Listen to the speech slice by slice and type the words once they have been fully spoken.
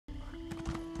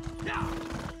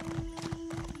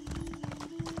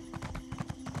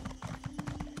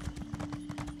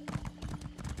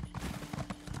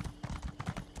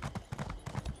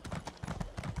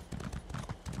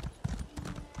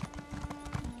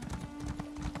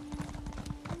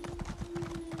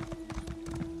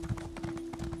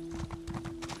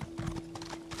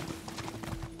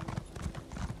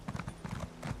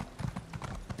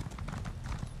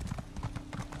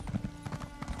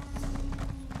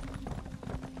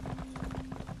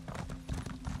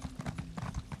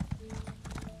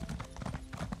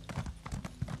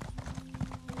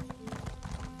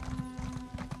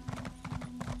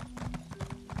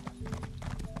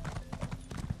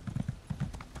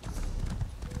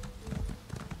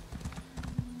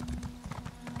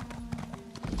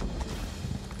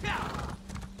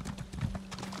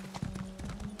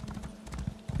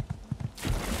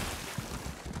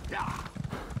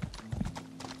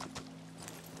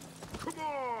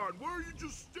Why are you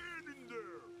just standing there?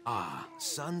 Ah,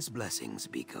 Sun's blessings,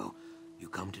 Biko. You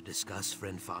come to discuss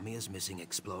friend Famia's missing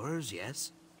explorers,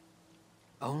 yes?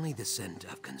 Only the scent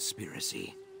of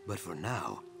conspiracy. But for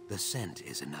now, the scent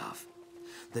is enough.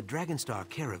 The Dragonstar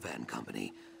Caravan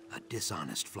Company, a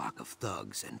dishonest flock of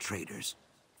thugs and traitors,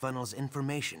 funnels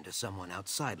information to someone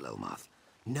outside Lilmoth.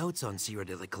 Notes on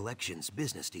Cyrodiilic Collection's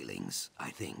business dealings,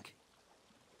 I think.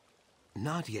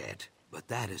 Not yet, but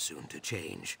that is soon to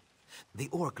change. The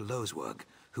orc Lozwug,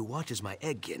 who watches my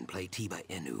eggkin play Tiba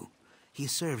Inu, he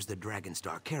serves the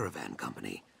Dragonstar Caravan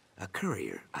Company, a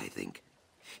courier, I think.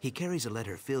 He carries a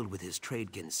letter filled with his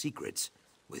tradekin's secrets.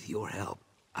 With your help,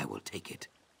 I will take it.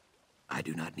 I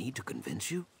do not need to convince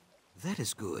you. That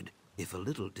is good, if a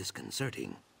little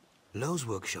disconcerting.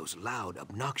 Lozwug shows loud,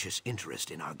 obnoxious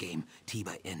interest in our game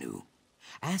Tiba Inu.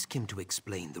 Ask him to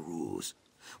explain the rules.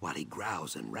 While he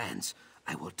growls and rants,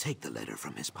 I will take the letter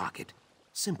from his pocket.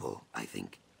 Simple, I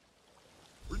think.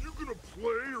 Are you gonna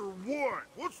play or what?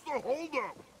 What's the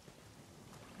holdup?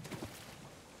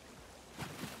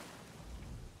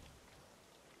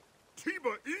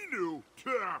 Tiba Inu?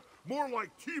 More like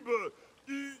Tiba,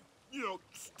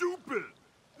 stupid.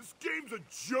 This game's a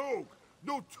joke.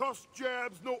 No tusk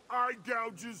jabs, no eye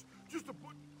gouges, just a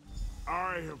bunch...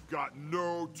 I have got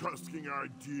no tusking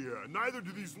idea, neither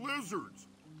do these lizards.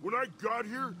 When I got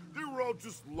here, they were all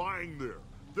just lying there.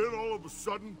 Then all of a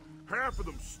sudden, half of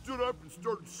them stood up and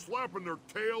started slapping their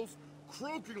tails,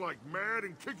 croaking like mad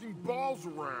and kicking balls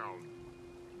around.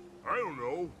 I don't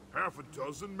know, half a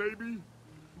dozen maybe?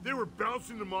 They were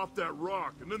bouncing them off that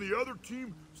rock, and then the other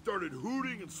team started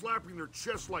hooting and slapping their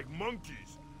chests like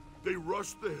monkeys. They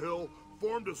rushed the hill,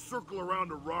 formed a circle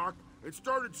around a rock, and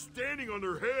started standing on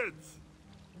their heads.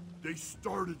 They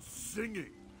started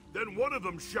singing. Then one of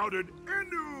them shouted,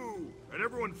 "Enu!" and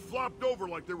everyone flopped over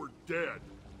like they were dead.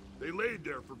 They laid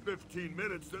there for 15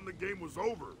 minutes, then the game was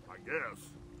over, I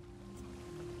guess.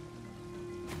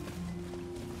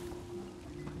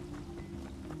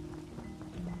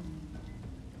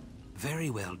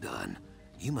 Very well done.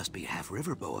 You must be half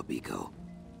Riverboa, Biko.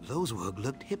 Lozwug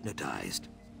looked hypnotized.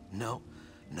 No,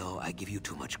 I give you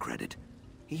too much credit.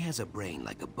 He has a brain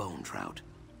like a bone trout.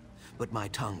 But my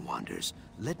tongue wanders.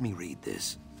 Let me read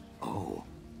this. Oh,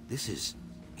 this is...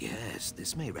 Yes,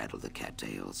 this may rattle the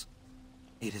cattails.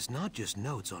 It is not just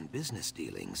notes on business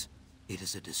dealings. It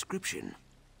is a description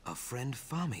of friend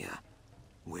Famia.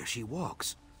 Where she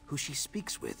walks, who she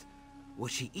speaks with,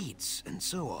 what she eats, and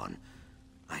so on.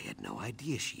 I had no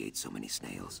idea she ate so many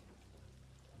snails.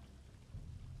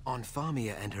 On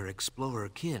Famia and her explorer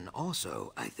kin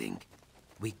also, I think.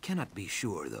 We cannot be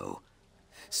sure, though.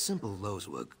 Simple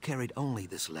Lozwug carried only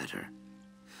this letter.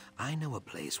 I know a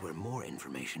place where more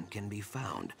information can be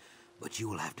found, but you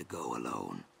will have to go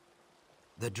alone.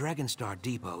 The Dragonstar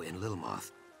Depot in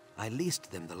Lilmoth. I leased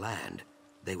them the land.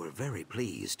 They were very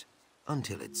pleased,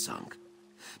 until it sunk.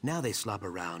 Now they slop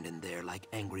around in there like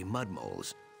angry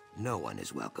mudmoles. No one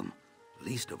is welcome,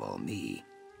 least of all me.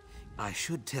 I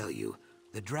should tell you,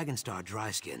 the Dragonstar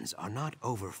Dryskins are not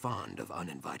over fond of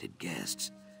uninvited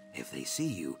guests. If they see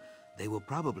you, they will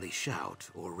probably shout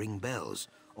or ring bells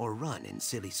or run in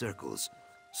silly circles,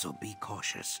 so be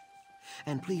cautious.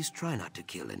 And please try not to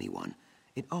kill anyone.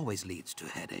 It always leads to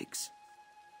headaches.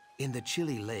 In the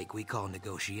chilly lake we call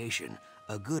negotiation,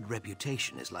 a good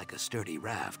reputation is like a sturdy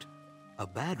raft. A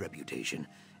bad reputation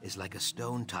is like a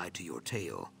stone tied to your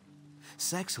tail.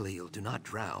 Saxhleel do not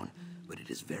drown, but it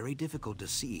is very difficult to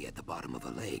see at the bottom of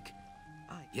a lake.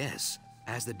 Yes,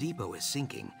 as the depot is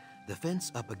sinking, the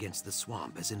fence up against the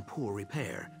swamp is in poor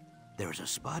repair. There is a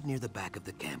spot near the back of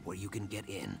the camp where you can get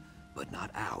in, but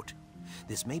not out.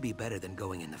 This may be better than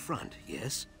going in the front,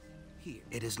 yes? Here,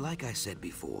 it is like I said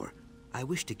before. I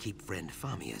wish to keep friend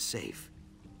Famia safe.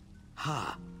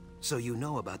 Ha! So you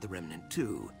know about the Remnant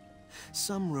too.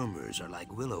 Some rumors are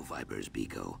like willow vipers,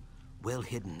 Biko. Well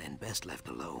hidden and best left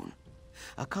alone.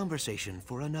 A conversation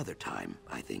for another time,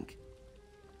 I think.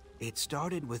 It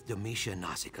started with Domitia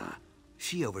Nausicaa.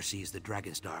 She oversees the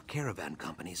Dragonstar Caravan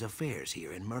Company's affairs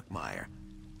here in Murkmire.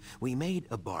 We made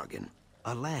a bargain,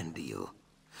 a land deal.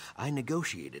 I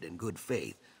negotiated in good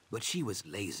faith, but she was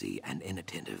lazy and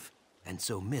inattentive, and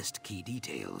so missed key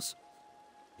details.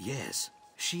 Yes,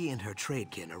 she and her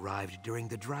tradekin arrived during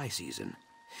the dry season.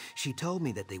 She told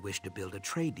me that they wished to build a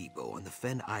trade depot on the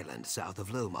Fen Island south of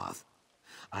Lilmoth.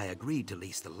 I agreed to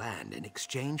lease the land in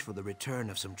exchange for the return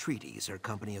of some treaties her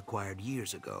company acquired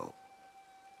years ago.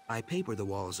 I paper the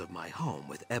walls of my home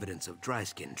with evidence of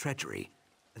dryskin treachery.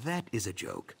 That is a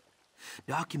joke.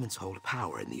 Documents hold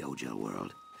power in the Ojel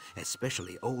world,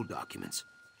 especially old documents.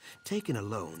 Taken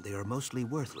alone, they are mostly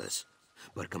worthless,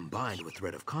 but combined with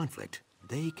threat of conflict,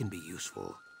 they can be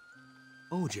useful.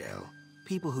 Ojel,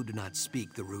 people who do not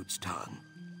speak the root's tongue.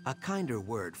 A kinder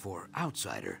word for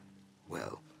outsider.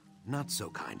 Well, not so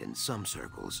kind in some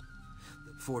circles.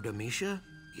 For Domitia,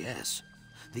 yes.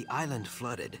 The island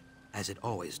flooded, as it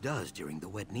always does during the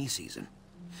wet knee season.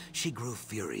 She grew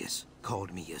furious,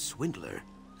 called me a swindler.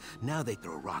 Now they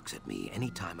throw rocks at me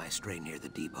anytime I stray near the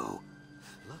depot.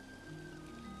 Look.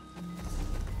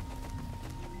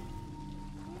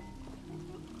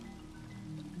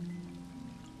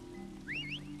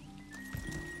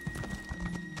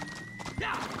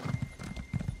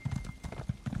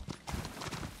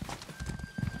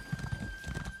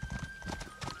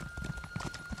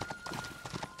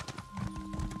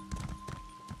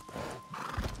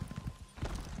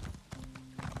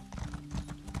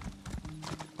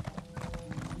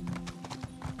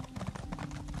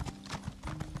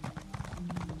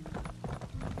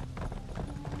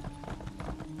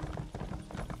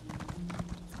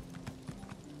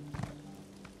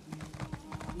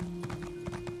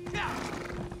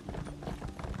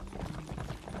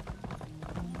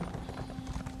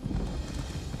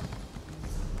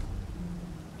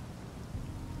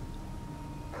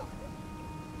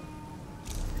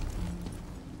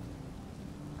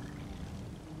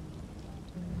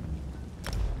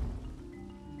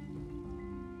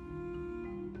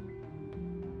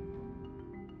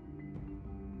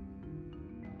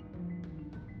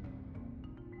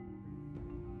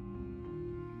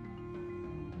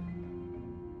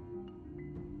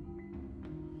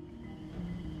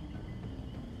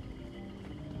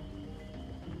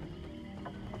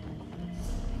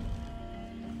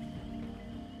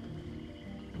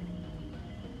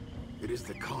 It is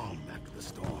the calm after the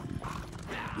storm.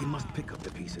 We must pick up the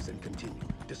pieces and continue,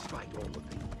 despite all of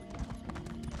them.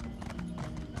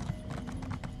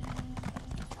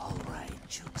 All right,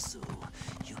 Chuksu.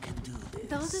 You can do this.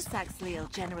 Those of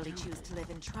Saxhleel generally choose to live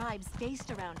in tribes based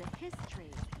around a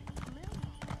history.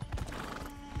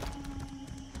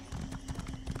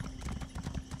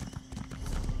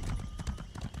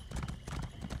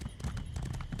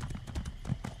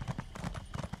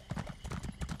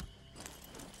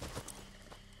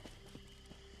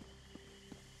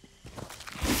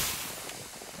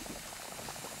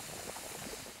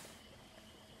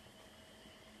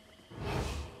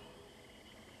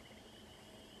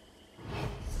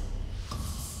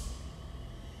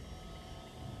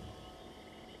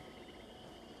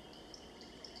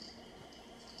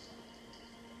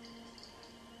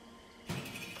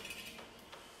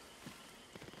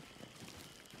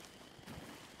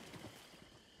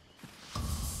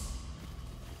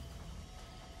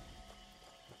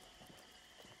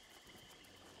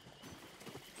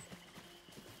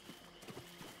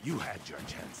 You had your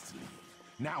chance to leave.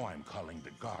 Now I'm calling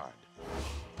the guard.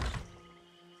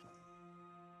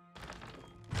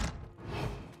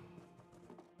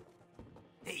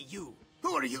 Hey, you!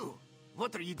 Who are you?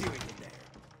 What are you doing in there?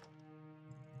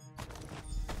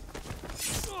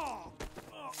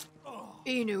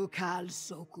 Inu kal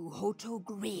soku hoto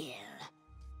grill.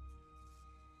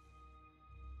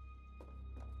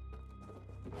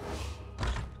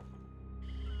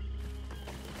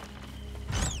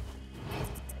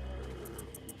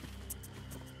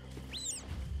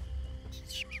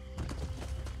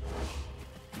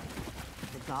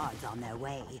 The guards on their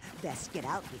way. Best get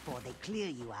out before they clear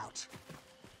you out.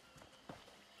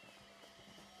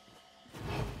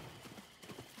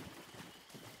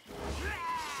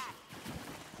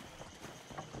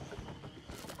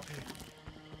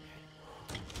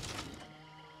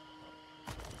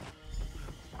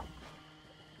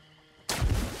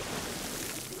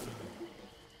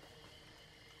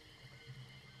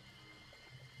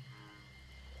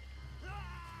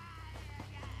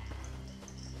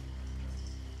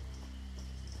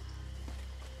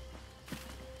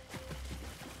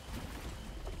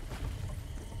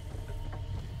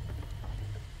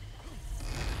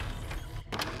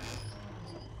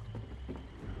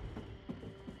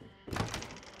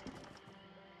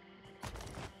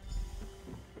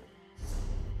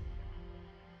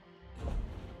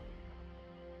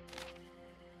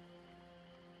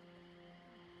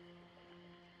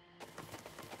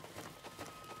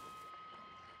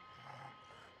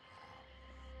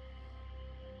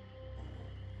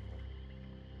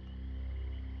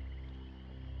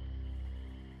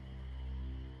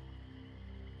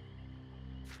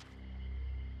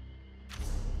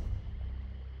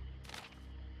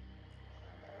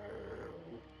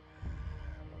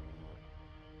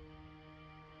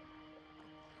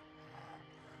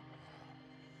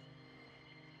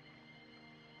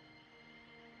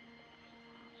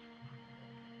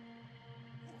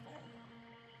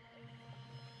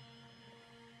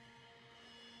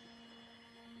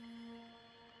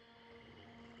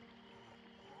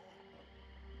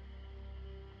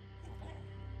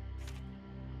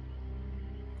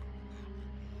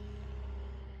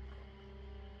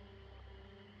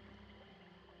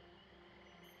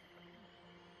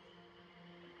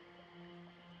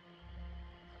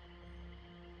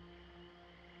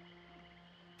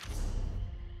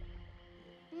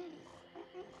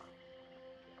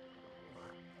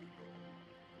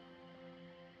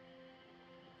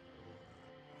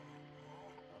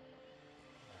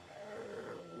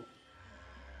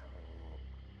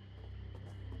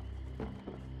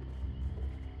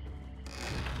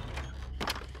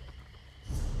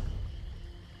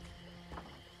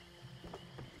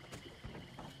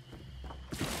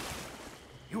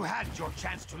 You had your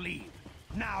chance to leave.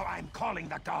 Now I'm calling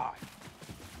the guard.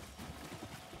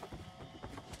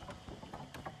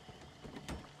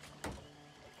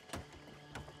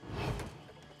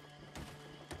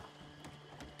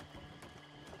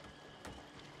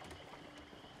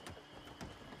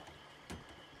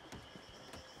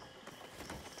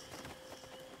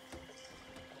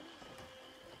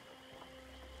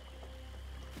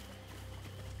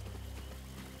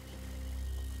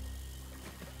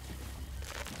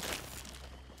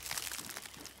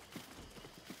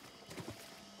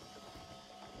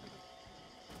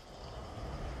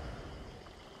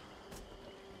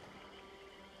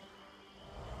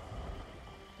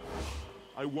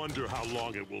 I wonder how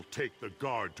long it will take the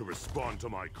guard to respond to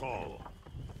my call.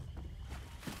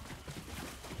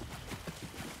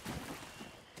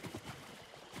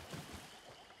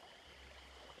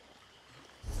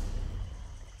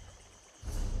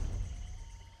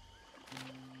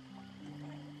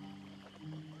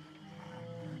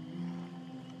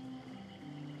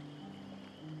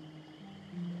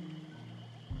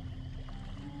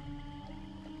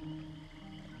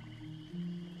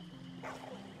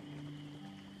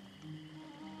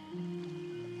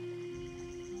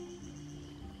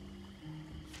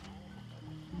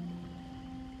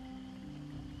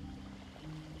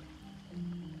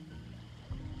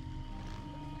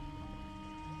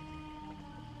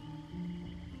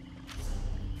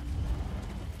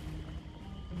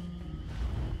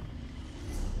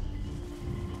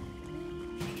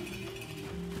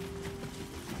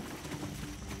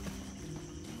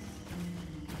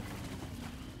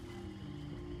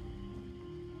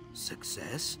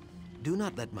 Success? Do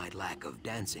not let my lack of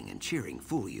dancing and cheering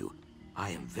fool you. I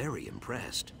am very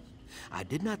impressed. I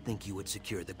did not think you would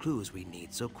secure the clues we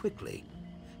need so quickly.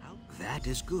 That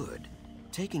is good.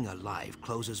 Taking a life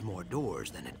closes more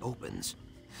doors than it opens.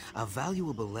 A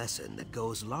valuable lesson that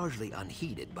goes largely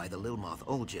unheeded by the Lilmoth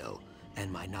Olgel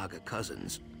and my Naga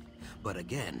cousins. But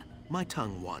again, my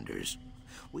tongue wanders.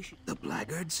 The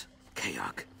blackguards?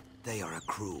 Kayak. They are a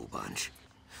cruel bunch.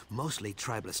 Mostly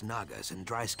tribeless Nagas and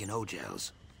dry-skin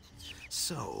Ogels.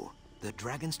 So, the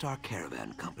Dragonstar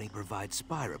Caravan Company provides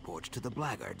spy reports to the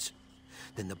blackguards.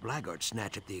 Then the blackguards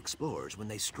snatch up the explorers when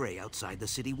they stray outside the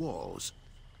city walls.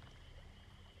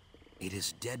 It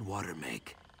is Deadwater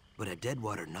make, but a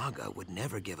Deadwater Naga would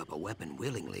never give up a weapon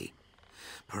willingly.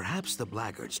 Perhaps the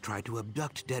blackguards tried to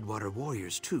abduct Deadwater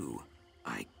warriors too.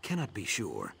 I cannot be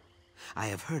sure. I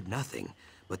have heard nothing,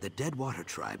 but the Deadwater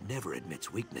tribe never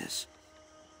admits weakness.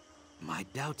 My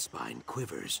doubt spine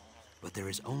quivers, but there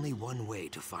is only one way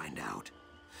to find out.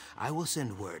 I will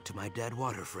send word to my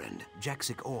Deadwater friend,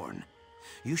 Jaxic Orn.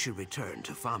 You should return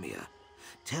to Famia.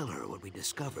 Tell her what we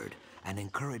discovered and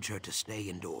encourage her to stay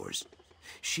indoors.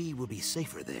 She will be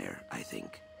safer there, I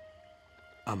think.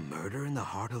 A murder in the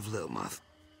heart of Lilmoth.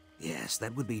 Yes,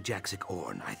 that would be Jaxic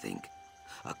Orn, I think.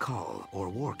 A call or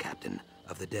war captain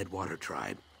of the Deadwater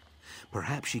tribe.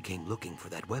 Perhaps she came looking for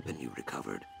that weapon you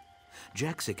recovered.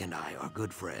 Jaxic and I are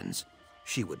good friends.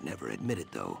 She would never admit it,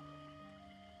 though.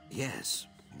 Yes,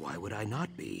 why would I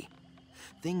not be?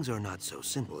 Things are not so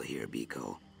simple here,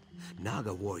 Biko.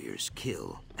 Naga warriors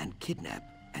kill and kidnap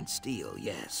and steal,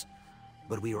 yes.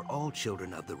 But we are all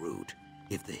children of the root.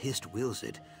 If the Hist wills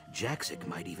it, Jaxic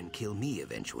might even kill me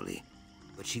eventually.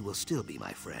 But she will still be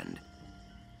my friend.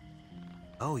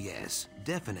 Oh yes,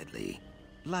 definitely.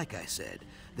 Like I said,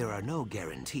 there are no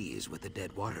guarantees with the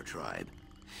Deadwater tribe.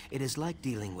 It is like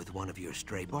dealing with one of your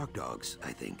stray bark dogs,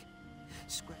 I think.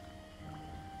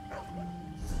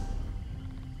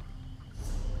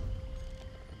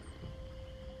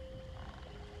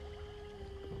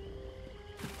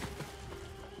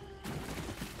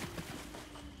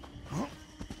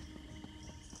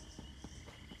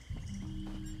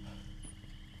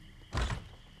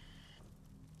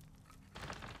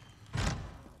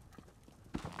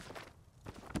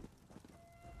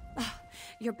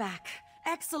 You're back.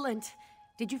 Excellent!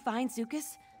 Did you find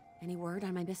Zukas? Any word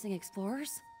on my missing explorers?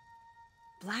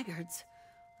 Blackguards.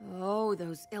 Oh,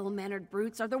 those ill-mannered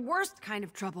brutes are the worst kind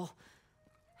of trouble.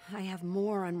 I have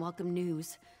more unwelcome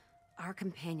news. Our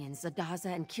companions,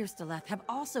 Zadaza and Kirsteleth, have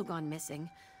also gone missing.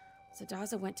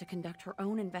 Zadaza went to conduct her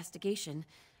own investigation.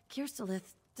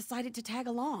 Kirsteleth decided to tag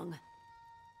along.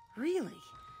 Really?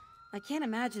 I can't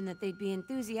imagine that they'd be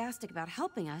enthusiastic about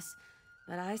helping us,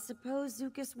 but I suppose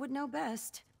Zukas would know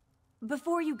best.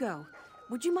 Before you go,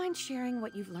 would you mind sharing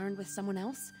what you've learned with someone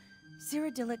else?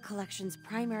 Cyrodiilic Collection's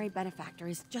primary benefactor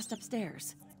is just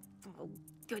upstairs. Oh,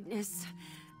 goodness.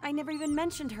 I never even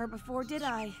mentioned her before, did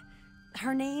I?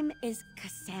 Her name is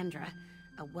Kassandra,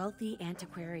 a wealthy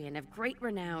antiquarian of great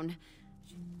renown.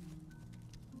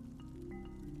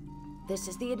 This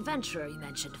is the adventurer you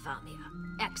mentioned, Famia.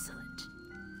 Excellent.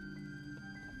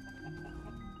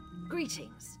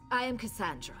 Greetings. I am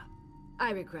Kassandra.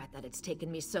 I regret that it's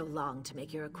taken me so long to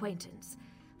make your acquaintance.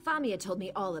 Famia told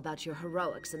me all about your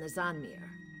heroics in the Zanmir.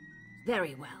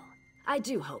 Very well. I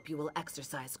do hope you will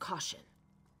exercise caution.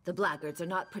 The blackguards are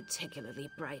not particularly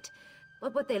bright,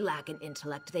 but what they lack in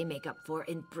intellect they make up for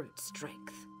in brute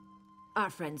strength. Our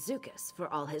friend Zucus, for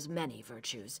all his many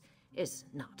virtues, is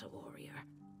not a warrior.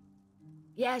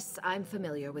 Yes, I'm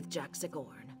familiar with Jaxic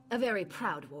Orn, a very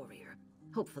proud warrior.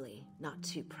 Hopefully, not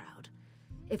too proud.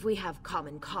 If we have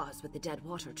common cause with the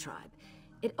Deadwater tribe,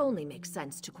 it only makes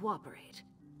sense to cooperate.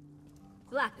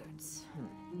 Blackguards.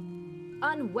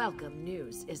 Unwelcome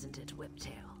news, isn't it,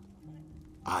 Whiptail?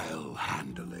 I'll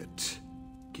handle it.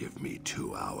 Give me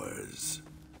 2 hours.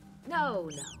 No.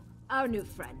 Our new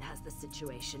friend has the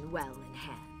situation well in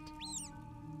hand.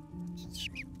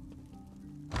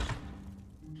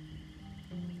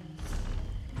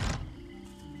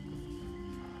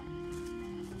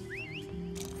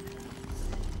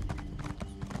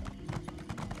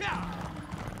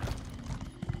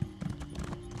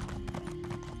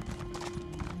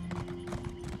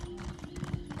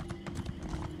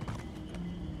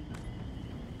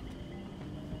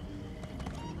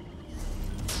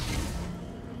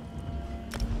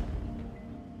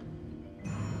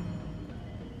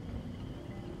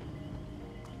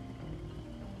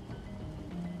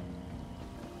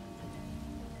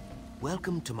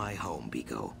 Welcome to my home,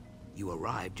 Biko. You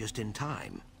arrived just in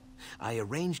time. I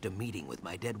arranged a meeting with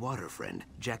my Deadwater friend,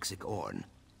 Jaxic Orn.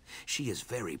 She is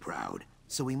very proud,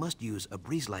 so we must use a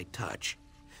breeze-like touch.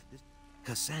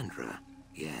 Kassandra,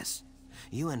 yes.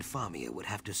 You and Famia would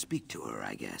have to speak to her,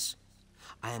 I guess.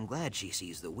 I am glad she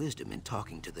sees the wisdom in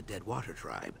talking to the Deadwater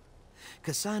tribe.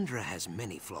 Kassandra has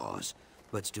many flaws,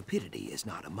 but stupidity is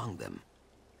not among them.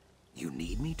 You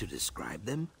need me to describe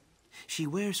them? She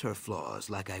wears her flaws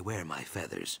like I wear my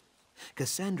feathers.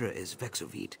 Kassandra is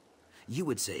vexovite. You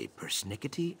would say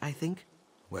persnickety, I think?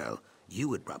 Well, you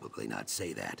would probably not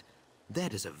say that.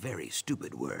 That is a very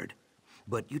stupid word.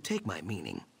 But you take my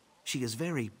meaning. She is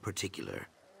very particular.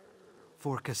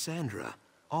 For Kassandra,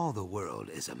 all the world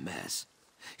is a mess.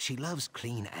 She loves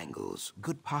clean angles,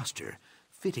 good posture,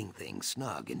 fitting things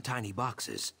snug in tiny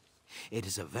boxes. It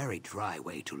is a very dry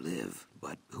way to live,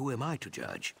 but who am I to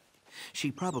judge?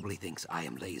 She probably thinks I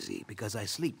am lazy because I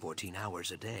sleep 14 hours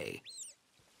a day.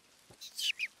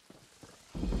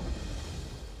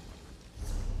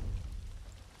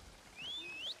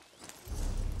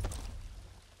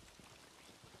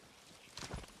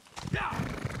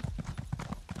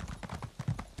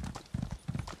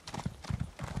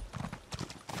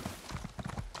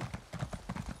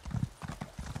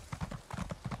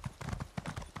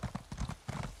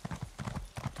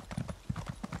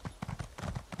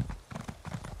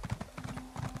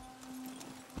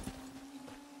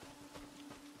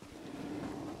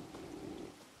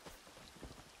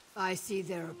 I see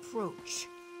their approach.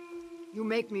 You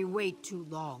make me wait too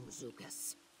long,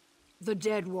 Zucus. The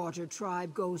Deadwater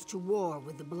tribe goes to war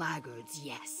with the blackguards,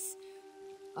 yes.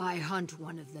 I hunt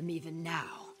one of them even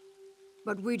now.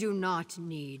 But we do not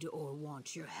need or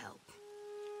want your help.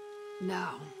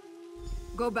 Now,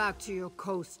 go back to your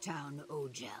coast town,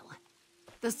 Ogel.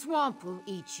 The swamp will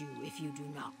eat you if you do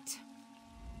not.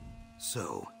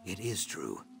 So, it is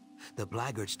true. The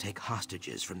blackguards take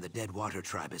hostages from the Deadwater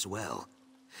tribe as well.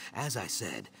 As I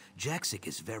said, Jaxic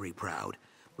is very proud,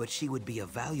 but she would be a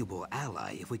valuable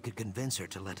ally if we could convince her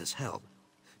to let us help.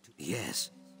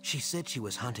 Yes, she said she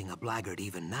was hunting a blackguard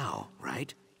even now,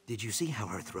 right? Did you see how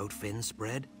her throat fins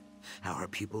spread? How her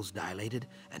pupils dilated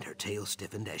and her tail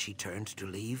stiffened as she turned to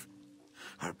leave?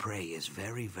 Her prey is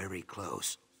very, very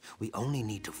close. We only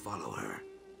need to follow her.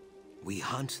 We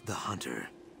hunt the hunter.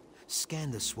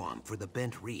 Scan the swamp for the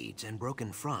bent reeds and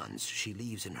broken fronds she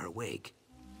leaves in her wake.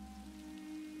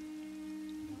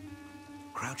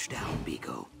 Crouch down,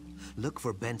 Biko. Look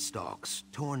for bent stalks,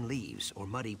 torn leaves, or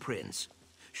muddy prints.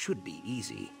 Should be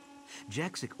easy.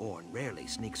 Jaxic Orn rarely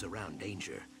sneaks around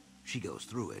danger. She goes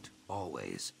through it,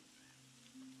 always.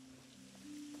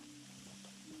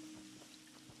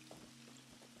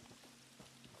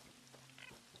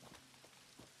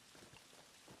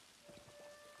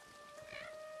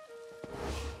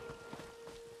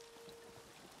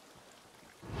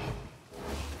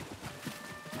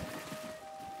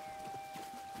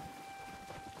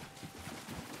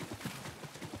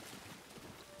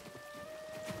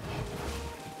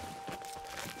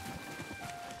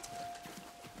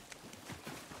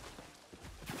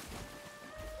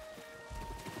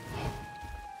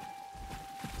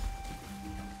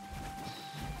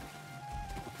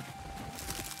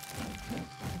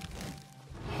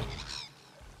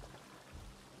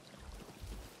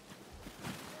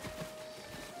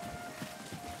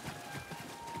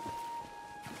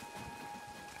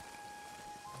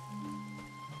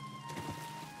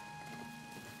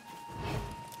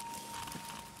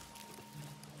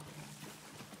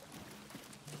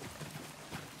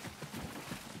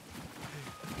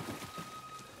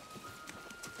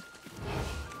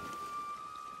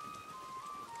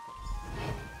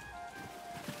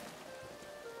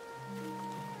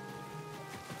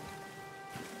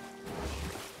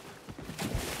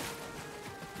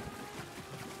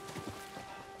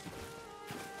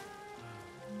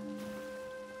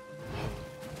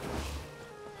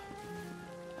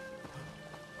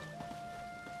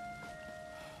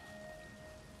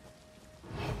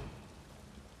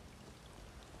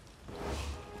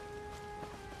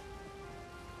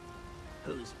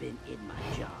 who's been in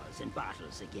my jars and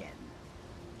bottles again.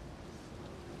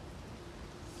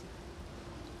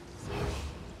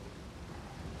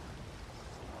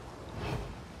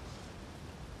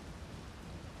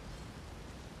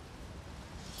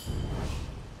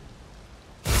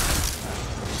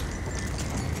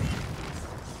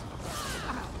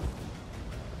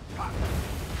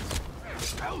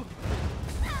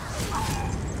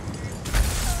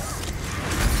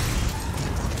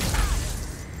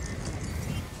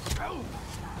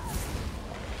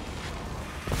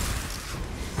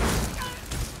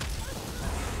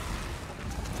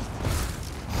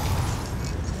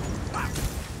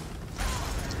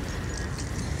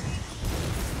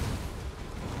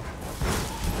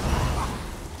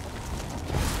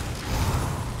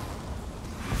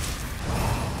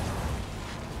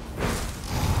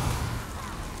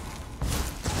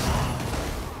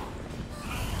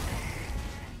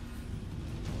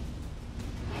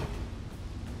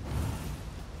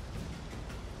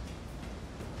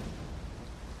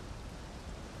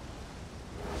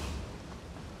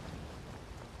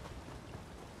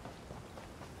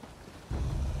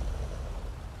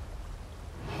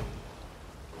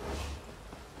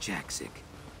 Jaxic,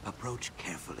 approach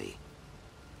carefully.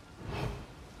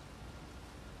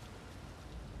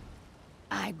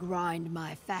 I grind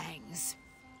my fangs.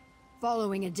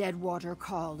 Following a Deadwater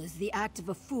call is the act of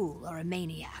a fool or a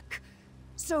maniac.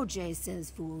 Sojay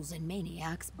says fools and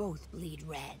maniacs both bleed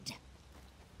red.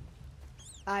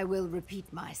 I will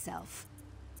repeat myself.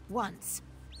 Once.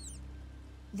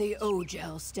 The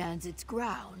Ogel stands its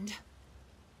ground.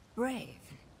 Brave.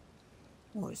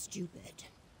 Or stupid.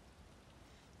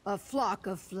 A flock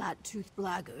of flat-toothed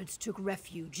blackguards took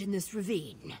refuge in this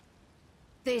ravine.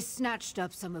 They snatched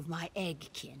up some of my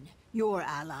egg-kin, your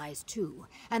allies too,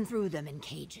 and threw them in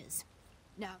cages.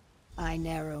 Now, I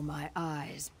narrow my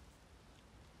eyes.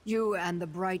 You and the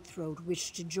Brightthroat wish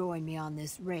to join me on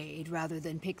this raid rather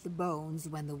than pick the bones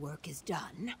when the work is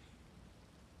done.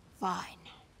 Fine.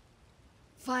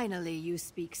 Finally, you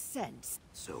speak sense.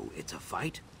 So it's a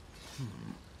fight?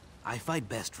 I fight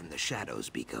best from the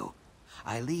shadows, Biko.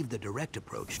 I leave the direct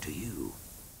approach to you.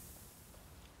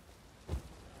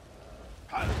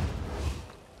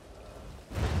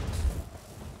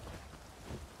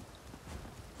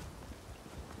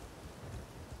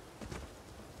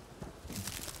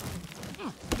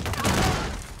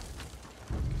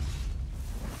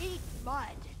 Eat mud,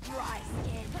 dry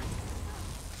skin.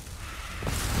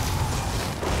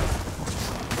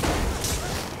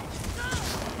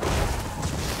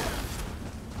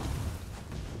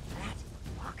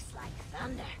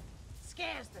 Thunder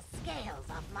scares the scales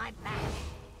off my back.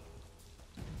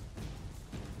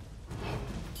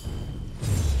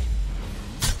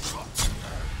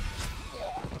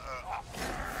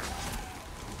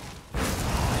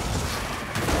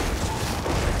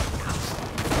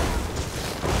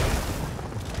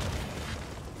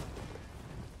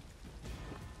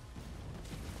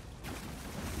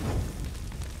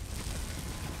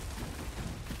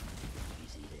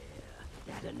 Easy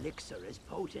there. That elixir is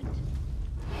potent.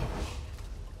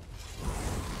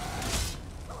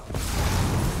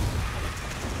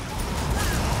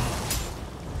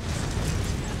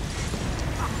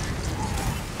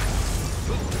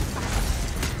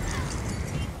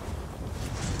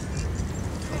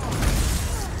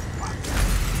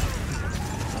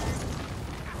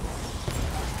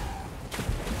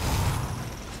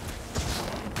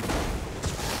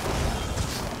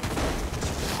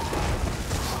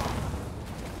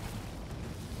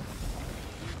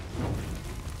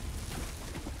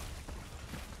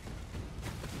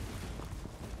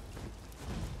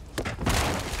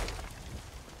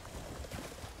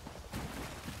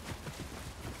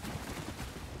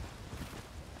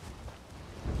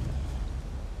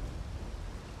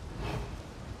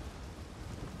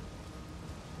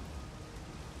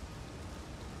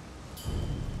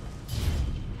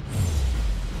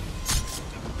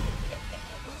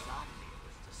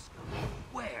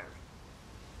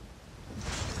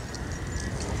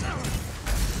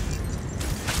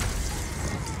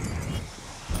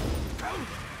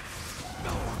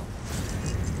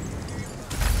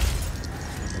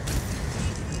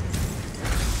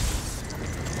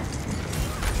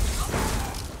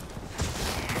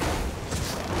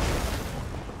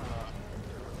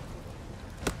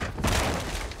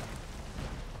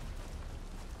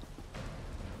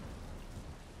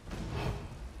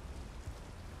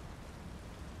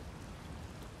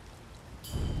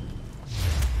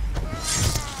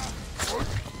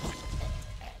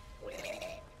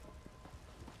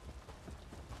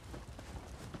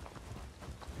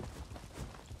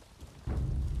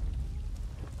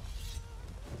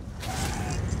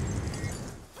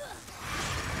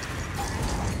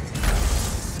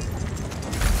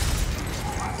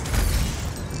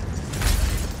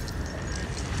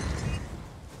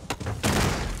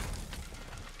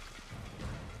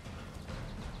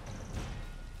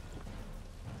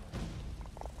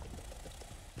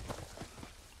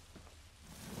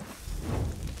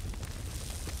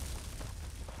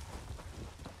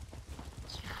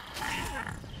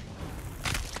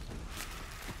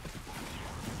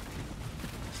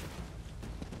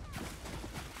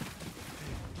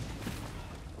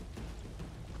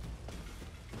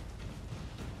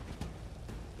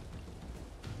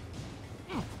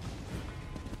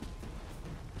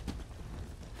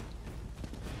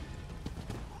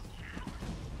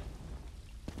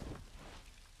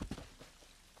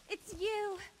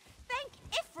 you. Thank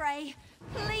Ifray.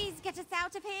 Please get us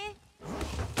out of here.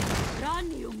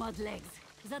 Run, you mudlegs.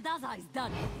 Zadaza is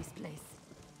done with this place.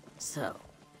 So,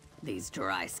 these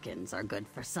dry skins are good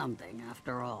for something,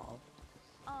 after all.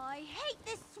 I hate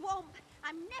this swamp.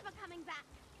 I'm never coming back.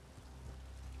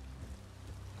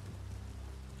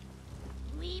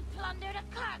 We plundered a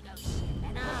cargo ship,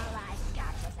 and all I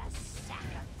got was a sack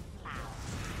of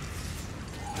flowers.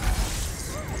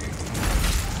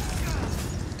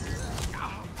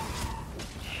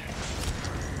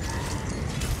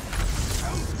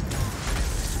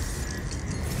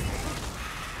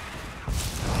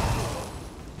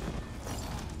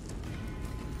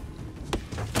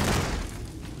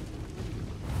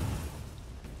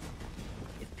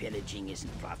 If pillaging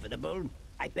isn't profitable,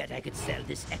 I bet I could sell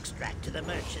this extract to the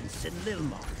merchants in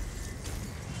Lilmore.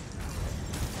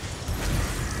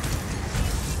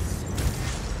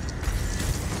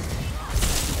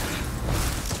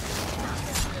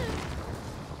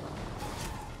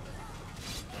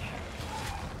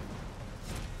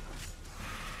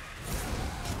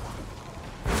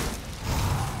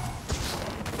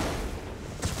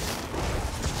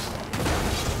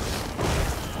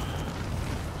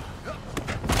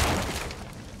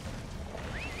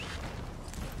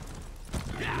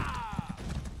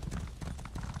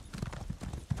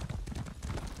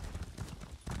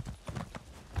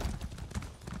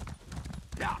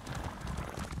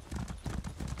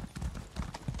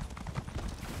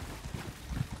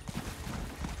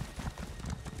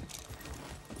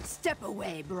 Step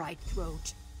away, Bright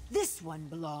Throat. This one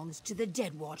belongs to the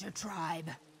Deadwater tribe.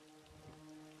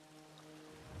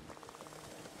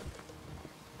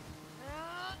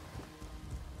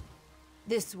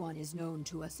 This one is known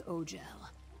to us Ojel,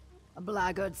 a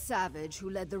blackguard savage who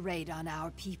led the raid on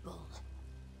our people.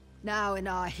 Now in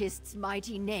our Hist's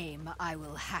mighty name, I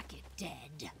will hack it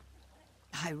dead.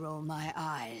 I roll my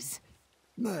eyes.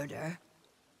 Murder?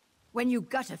 When you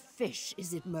gut a fish,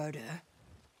 is it murder?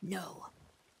 No.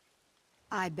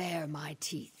 I bare my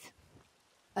teeth.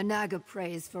 A Naga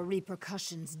prays for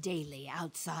repercussions daily,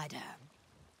 outsider.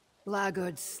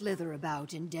 Blackguards slither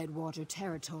about in Deadwater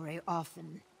territory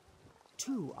often.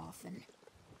 Too often.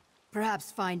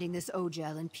 Perhaps finding this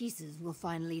Ojel in pieces will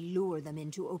finally lure them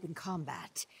into open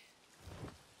combat.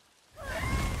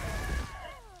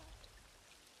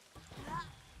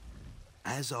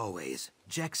 As always,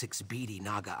 Jaxic's beady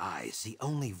Naga eyes see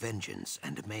only vengeance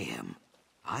and mayhem.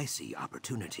 I see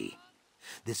opportunity.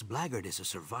 This blackguard is a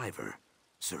survivor.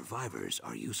 Survivors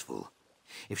are useful.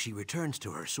 If she returns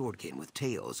to her swordkin with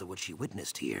tales of what she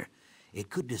witnessed here, it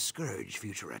could discourage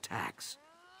future attacks.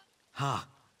 Ha!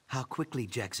 How quickly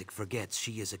Jaxic forgets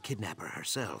she is a kidnapper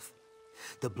herself.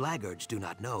 The blackguards do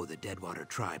not know the Deadwater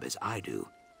tribe as I do.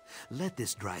 Let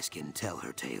this dryskin tell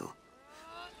her tale.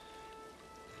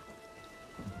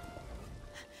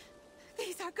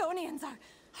 These Argonians are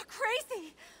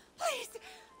crazy. Please,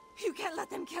 you can't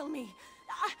let them kill me.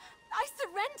 I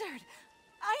surrendered.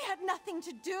 I had nothing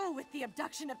to do with the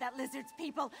abduction of that lizard's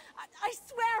people. I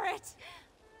swear it.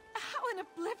 How in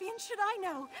oblivion should I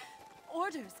know?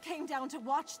 Orders came down to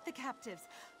watch the captives.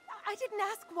 I didn't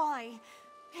ask why.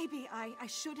 Maybe I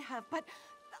should have, but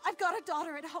I've got a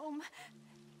daughter at home.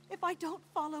 If I don't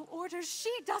follow orders,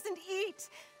 she doesn't eat.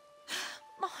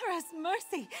 Mahara's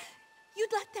mercy.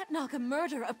 You'd let that Naga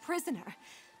murder a prisoner.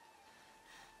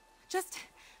 Just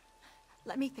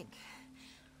let me think.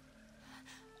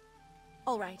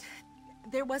 All right.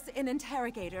 There was an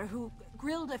interrogator who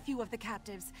grilled a few of the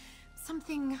captives.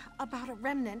 Something about a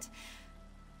remnant.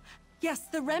 Yes,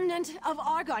 the remnant of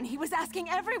Argon. He was asking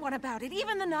everyone about it,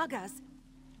 even the Nagas.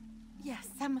 Yes,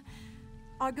 some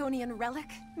Argonian relic,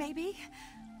 maybe?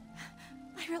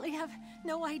 I really have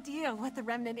no idea what the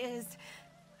remnant is.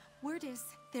 Word is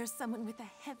there's someone with a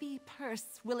heavy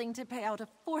purse willing to pay out a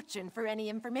fortune for any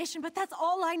information, but that's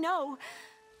all I know.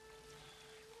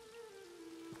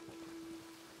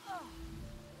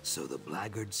 So the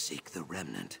blackguards seek the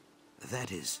remnant.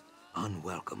 That is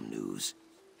unwelcome news.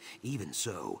 Even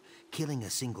so, killing a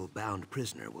single bound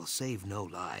prisoner will save no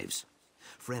lives.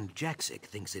 Friend Jaxic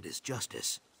thinks it is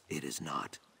justice. It is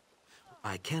not.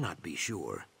 I cannot be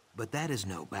sure, but that is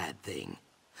no bad thing.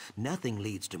 Nothing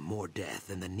leads to more death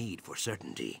than the need for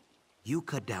certainty. You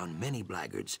cut down many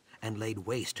blackguards and laid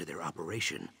waste to their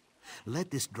operation.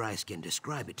 Let this dryskin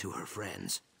describe it to her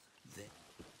friends.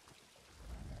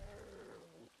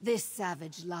 This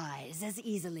savage lies as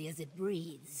easily as it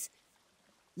breathes.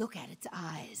 Look at its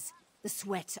eyes, the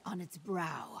sweat on its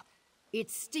brow. It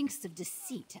stinks of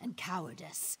deceit and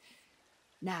cowardice.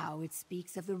 Now it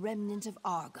speaks of the remnant of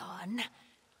Argon.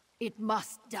 It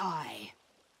must die.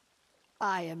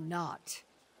 I am not.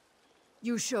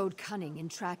 You showed cunning in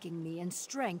tracking me and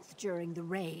strength during the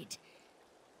raid.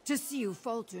 To see you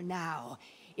falter now,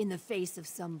 in the face of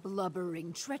some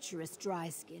blubbering, treacherous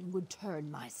dryskin, would turn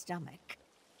my stomach.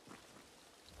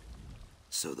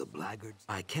 So the blackguards...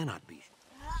 I cannot be...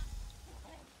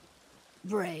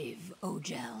 Brave,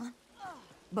 Ogel.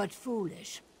 But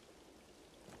foolish.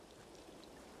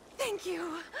 Thank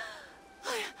you.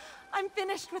 I'm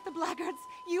finished with the blackguards.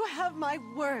 You have my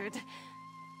word.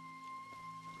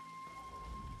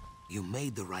 You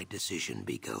made the right decision,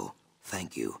 Biko.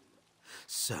 Thank you.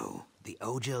 So, the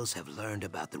Ogels have learned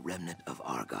about the remnant of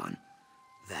Argon.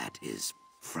 That is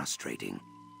frustrating.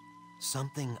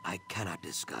 Something I cannot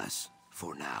discuss,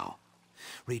 for now.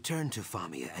 Return to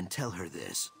Famia and tell her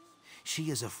this.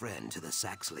 She is a friend to the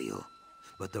Saxhleel,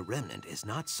 but the remnant is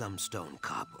not some stone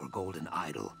cup or golden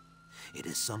idol. It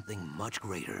is something much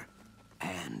greater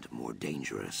and more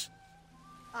dangerous.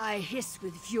 I hiss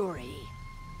with fury.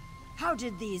 How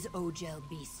did these Ogel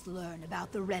beasts learn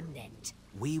about the remnant?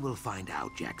 We will find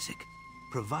out, Jaxic,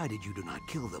 provided you do not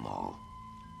kill them all.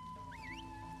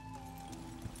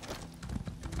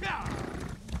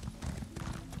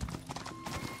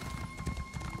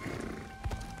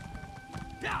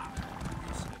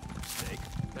 Mistake.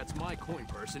 That's my coin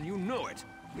purse, and you know it.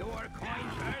 Your coin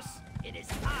purse? It is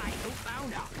I who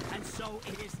found it, and so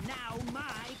it is now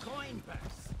my coin purse.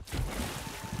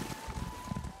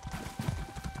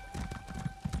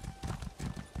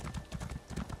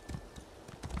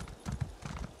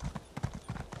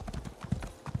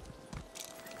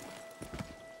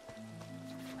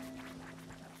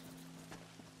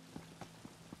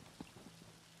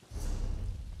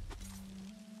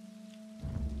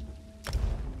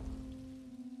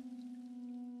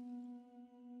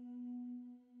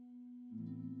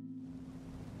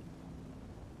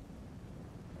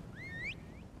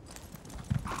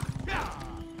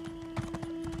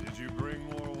 Did you bring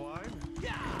more wine?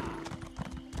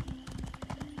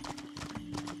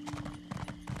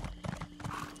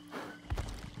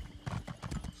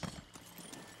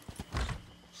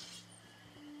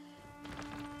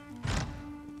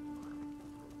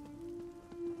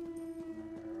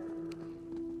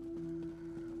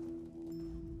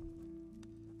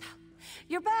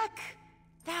 You're back!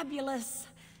 Fabulous!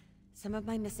 Some of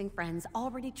my missing friends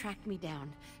already tracked me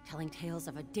down, telling tales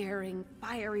of a daring,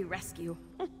 fiery rescue.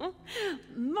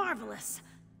 Marvelous!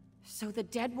 So the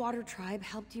Deadwater tribe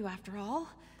helped you after all?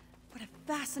 What a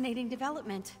fascinating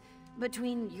development.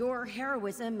 Between your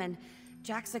heroism and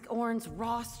Jaxic Orn's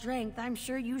raw strength, I'm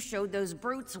sure you showed those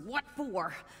brutes what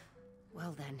for.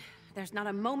 Well then, there's not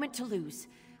a moment to lose.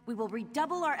 We will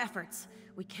redouble our efforts.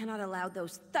 We cannot allow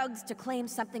those thugs to claim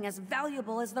something as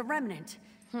valuable as the Remnant.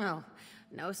 Well,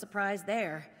 no surprise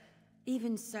there.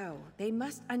 Even so, they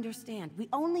must understand we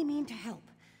only mean to help.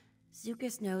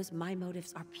 Zucus knows my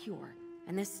motives are pure,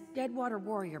 and this Deadwater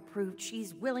warrior proved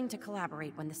she's willing to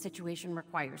collaborate when the situation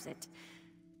requires it.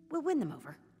 We'll win them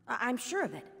over. I'm sure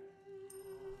of it.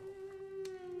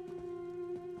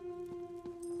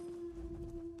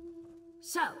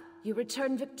 So, you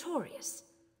return victorious.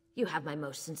 You have my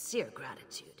most sincere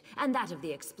gratitude, and that of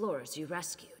the explorers you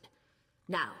rescued.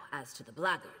 Now, as to the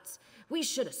blackguards, we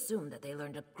should assume that they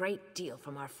learned a great deal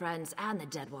from our friends and the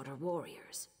Deadwater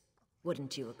warriors.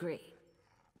 Wouldn't you agree?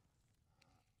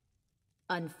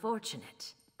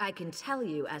 Unfortunate. I can tell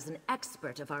you as an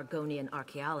expert of Argonian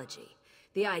archaeology,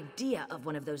 the idea of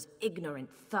one of those ignorant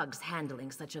thugs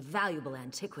handling such a valuable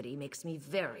antiquity makes me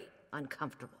very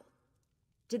uncomfortable.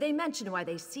 Did they mention why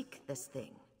they seek this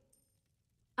thing?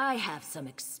 I have some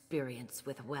experience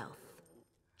with wealth.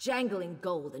 Jangling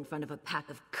gold in front of a pack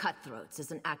of cutthroats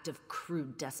is an act of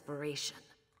crude desperation.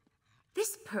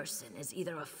 This person is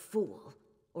either a fool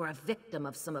or a victim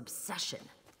of some obsession.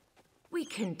 We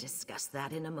can discuss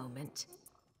that in a moment.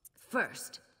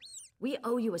 First, we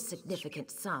owe you a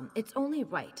significant sum. It's only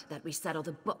right that we settle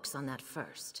the books on that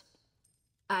first.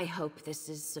 I hope this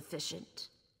is sufficient.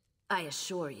 I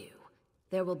assure you,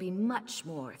 there will be much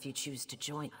more if you choose to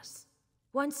join us.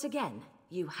 Once again,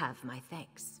 you have my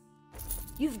thanks.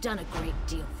 You've done a great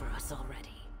deal for us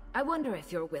already. I wonder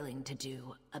if you're willing to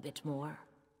do a bit more.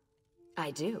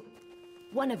 I do.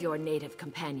 One of your native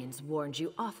companions warned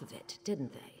you off of it,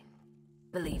 didn't they?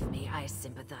 Believe me, I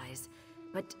sympathize.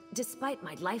 But despite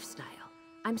my lifestyle,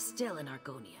 I'm still an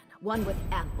Argonian, one with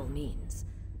ample means.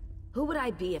 Who would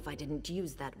I be if I didn't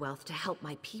use that wealth to help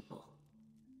my people?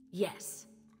 Yes,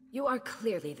 you are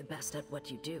clearly the best at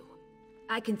what you do.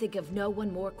 I can think of no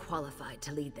one more qualified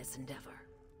to lead this endeavor.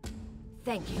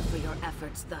 Thank you for your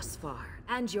efforts thus far,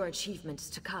 and your achievements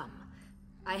to come.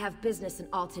 I have business in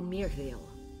Alton Mirville.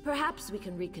 Perhaps we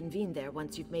can reconvene there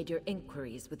once you've made your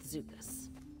inquiries with Zucus.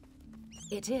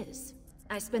 It is.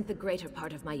 I spent the greater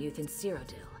part of my youth in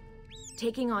Cyrodiil.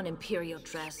 Taking on Imperial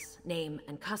dress, name,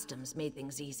 and customs made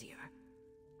things easier.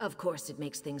 Of course, it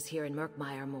makes things here in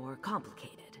Murkmire more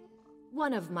complicated.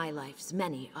 One of my life's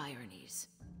many ironies.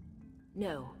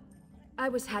 No, I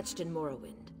was hatched in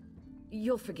Morrowind.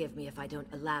 You'll forgive me if I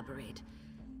don't elaborate.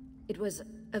 It was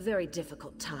a very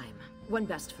difficult time, one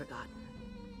best forgotten.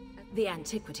 The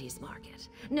antiquities market.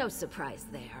 No surprise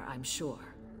there, I'm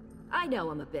sure. I know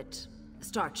I'm a bit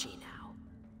starchy now,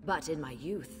 but in my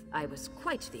youth, I was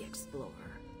quite the explorer.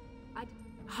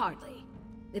 Hardly.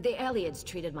 The Aliens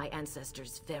treated my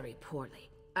ancestors very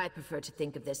poorly. I prefer to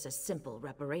think of this as simple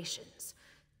reparations.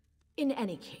 In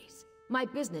any case, my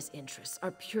business interests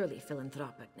are purely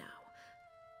philanthropic now.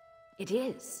 It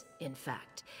is, in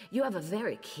fact. You have a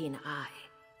very keen eye.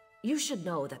 You should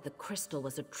know that the crystal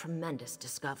was a tremendous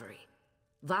discovery.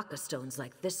 Vaka stones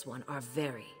like this one are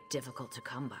very difficult to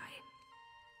come by.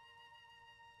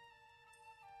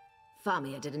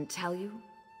 Famia didn't tell you?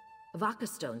 Vaka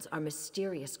stones are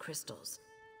mysterious crystals,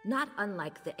 not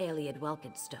unlike the Ayleid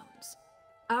Welkin stones.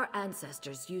 Our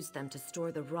ancestors used them to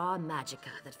store the raw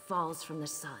magicka that falls from the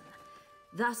sun,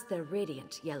 thus their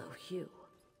radiant yellow hue.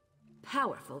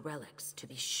 Powerful relics, to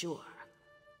be sure.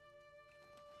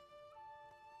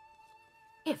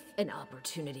 If an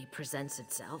opportunity presents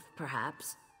itself,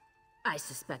 perhaps. I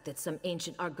suspect that some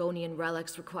ancient Argonian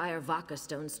relics require Vaka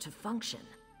stones to function.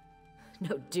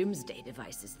 No doomsday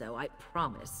devices, though, I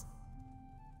promise.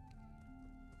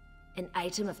 An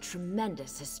item of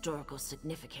tremendous historical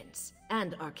significance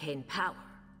and arcane power.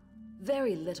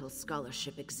 Very little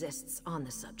scholarship exists on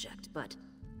the subject, but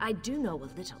I do know a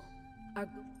little.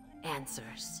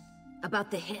 Answers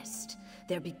about the Hist,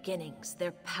 their beginnings,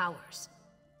 their powers,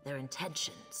 their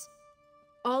intentions.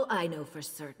 All I know for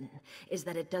certain is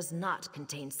that it does not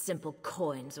contain simple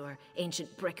coins or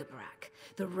ancient bric-a-brac.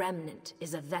 The Remnant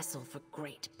is a vessel for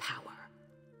great power.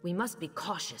 We must be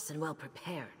cautious and well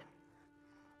prepared.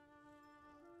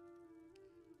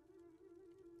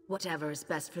 Whatever is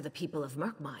best for the people of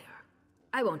Murkmire.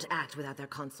 I won't act without their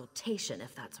consultation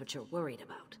if that's what you're worried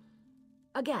about.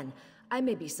 Again, I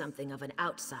may be something of an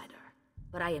outsider,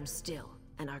 but I am still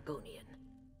an Argonian.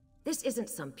 This isn't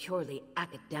some purely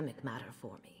academic matter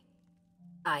for me.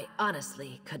 I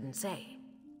honestly couldn't say.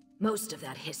 Most of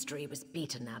that history was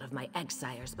beaten out of my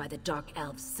exiles by the Dark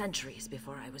Elves centuries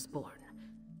before I was born.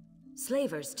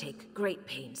 Slavers take great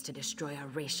pains to destroy our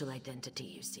racial identity,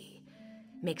 you see.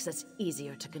 Makes us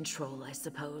easier to control, I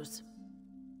suppose.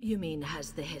 You mean,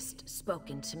 has the Hist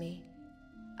spoken to me?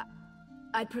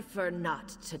 I'd prefer not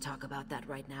to talk about that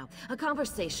right now. A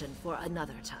conversation for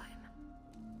another time.